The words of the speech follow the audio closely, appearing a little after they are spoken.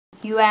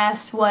you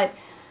asked what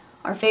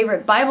our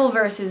favorite Bible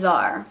verses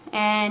are,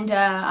 and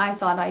I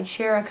thought I'd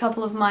share a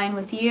couple of mine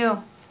with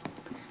you.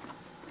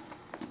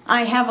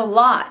 I have a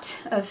lot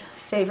of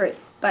favorite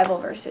Bible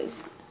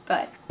verses,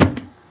 but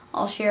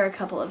I'll share a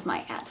couple of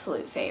my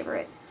absolute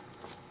favorite.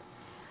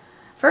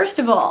 First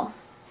of all,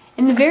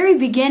 in the very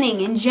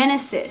beginning in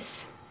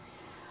Genesis,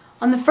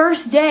 on the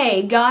first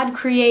day, God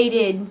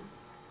created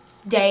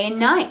day and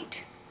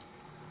night,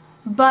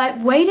 but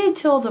waited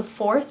till the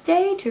fourth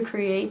day to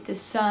create the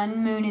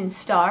sun, moon, and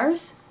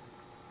stars.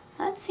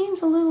 That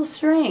seems a little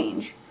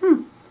strange.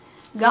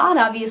 God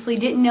obviously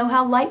didn't know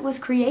how light was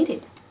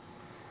created.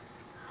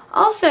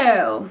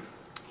 Also,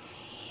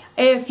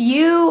 if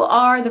you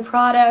are the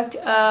product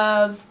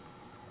of,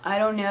 I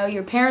don't know,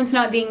 your parents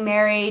not being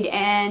married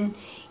and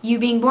you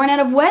being born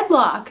out of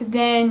wedlock,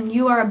 then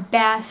you are a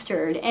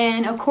bastard.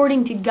 And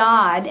according to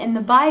God and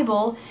the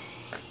Bible,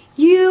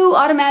 you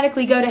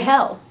automatically go to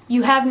hell.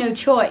 You have no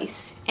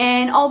choice.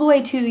 And all the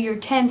way to your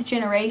 10th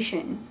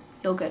generation,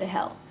 you'll go to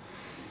hell.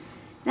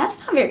 That's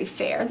not very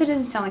fair. That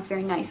doesn't sound like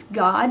very nice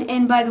God.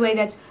 And by the way,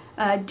 that's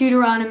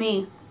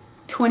Deuteronomy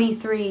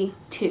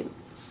 23:2.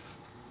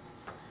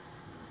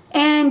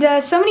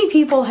 And so many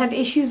people have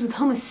issues with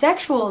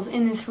homosexuals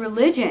in this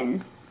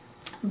religion.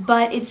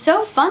 But it's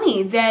so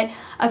funny that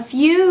a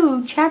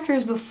few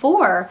chapters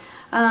before,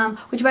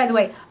 which by the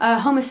way,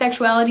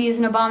 homosexuality is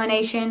an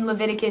abomination,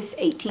 Leviticus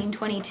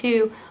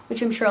 18:22,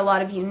 which I'm sure a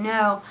lot of you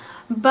know.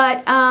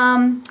 But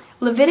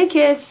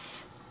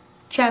Leviticus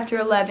chapter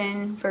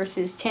 11,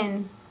 verses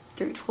 10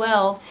 through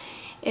 12,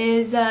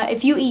 is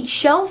if you eat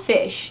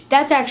shellfish,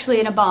 that's actually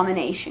an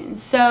abomination.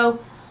 So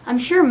I'm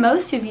sure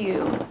most of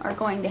you are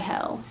going to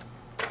hell.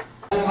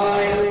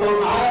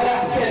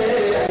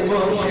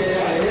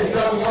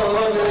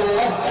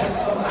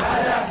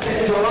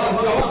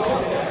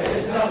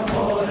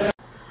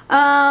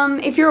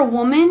 If you're a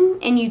woman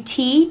and you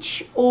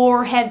teach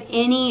or have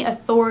any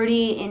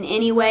authority in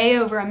any way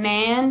over a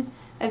man,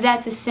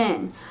 that's a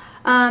sin.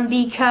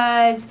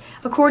 Because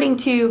according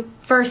to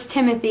 1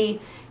 Timothy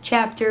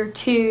chapter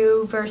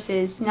 2,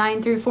 verses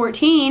 9 through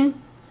 14,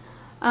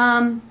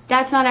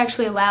 that's not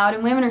actually allowed,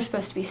 and women are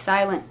supposed to be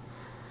silent.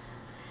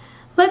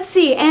 Let's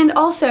see, and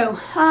also,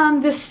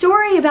 the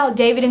story about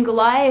David and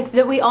Goliath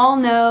that we all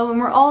know and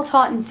we're all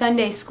taught in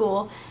Sunday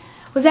school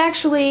was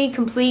actually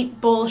complete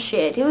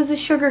bullshit. It was a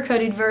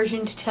sugar-coated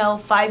version to tell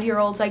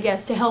 5-year-olds, I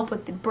guess, to help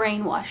with the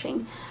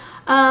brainwashing.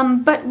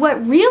 But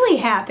what really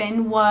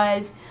happened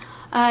was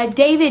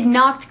David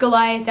knocked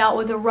Goliath out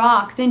with a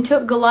rock, then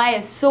took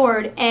Goliath's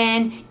sword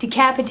and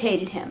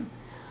decapitated him.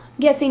 I'm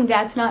guessing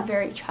that's not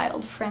very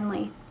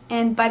child-friendly.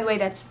 And by the way,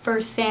 that's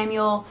 1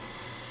 Samuel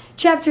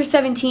chapter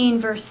 17,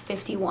 verse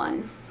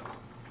 51.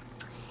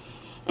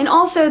 And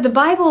also, the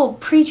Bible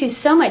preaches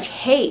so much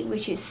hate,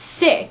 which is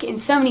sick, and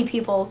so many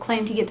people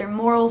claim to get their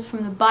morals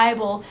from the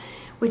Bible,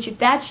 which if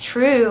that's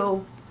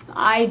true,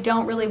 I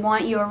don't really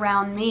want you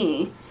around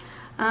me,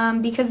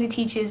 because it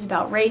teaches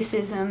about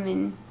racism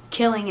and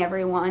killing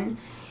everyone.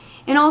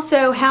 And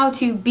also how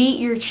to beat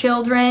your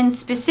children.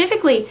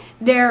 Specifically,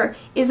 there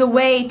is a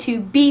way to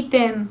beat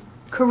them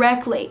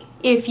correctly.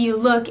 If you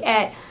look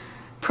at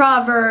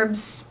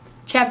Proverbs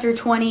chapter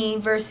 20,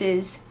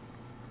 verses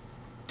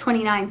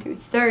 29 through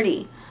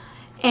 30.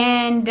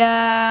 And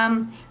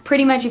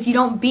pretty much if you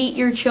don't beat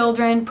your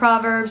children,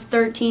 Proverbs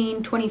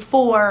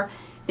 13:24,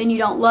 then you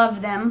don't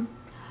love them.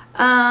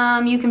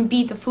 You can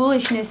beat the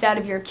foolishness out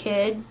of your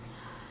kid.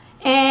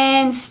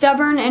 And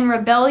stubborn and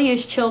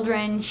rebellious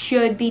children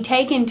should be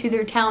taken to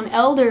their town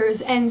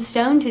elders and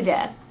stoned to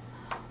death.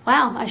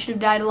 Wow, I should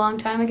have died a long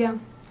time ago.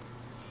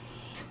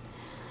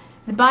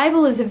 The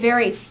Bible is a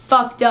very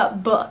fucked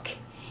up book.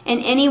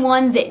 And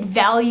anyone that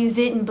values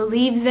it and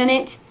believes in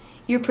it,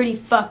 you're pretty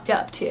fucked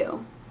up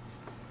too.